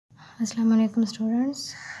Assalamu alaikum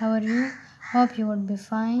students, how are you? Hope you would be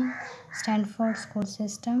fine. Stanford school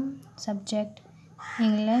system, subject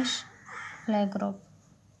English, Playgroup.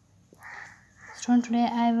 Student, today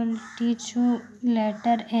I will teach you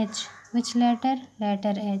letter H. Which letter?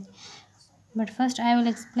 Letter H. But first I will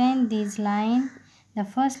explain these lines. The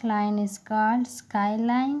first line is called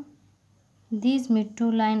skyline. These mid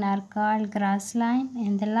two lines are called grass line,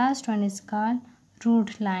 and the last one is called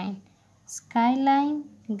root line. Skyline,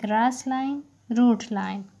 grass line, root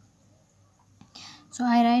line. So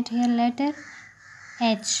I write here letter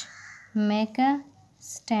H. Make a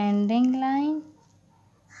standing line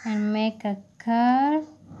and make a curve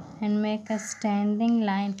and make a standing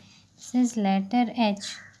line. This is letter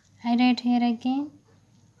H. I write here again.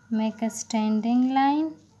 Make a standing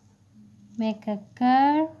line, make a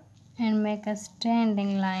curve and make a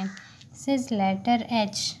standing line. This is letter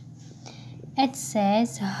H. H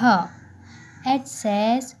says H. H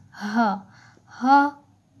says H. H,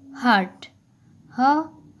 heart. H,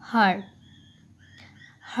 heart.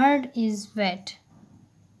 Heart is wet.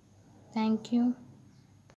 Thank you.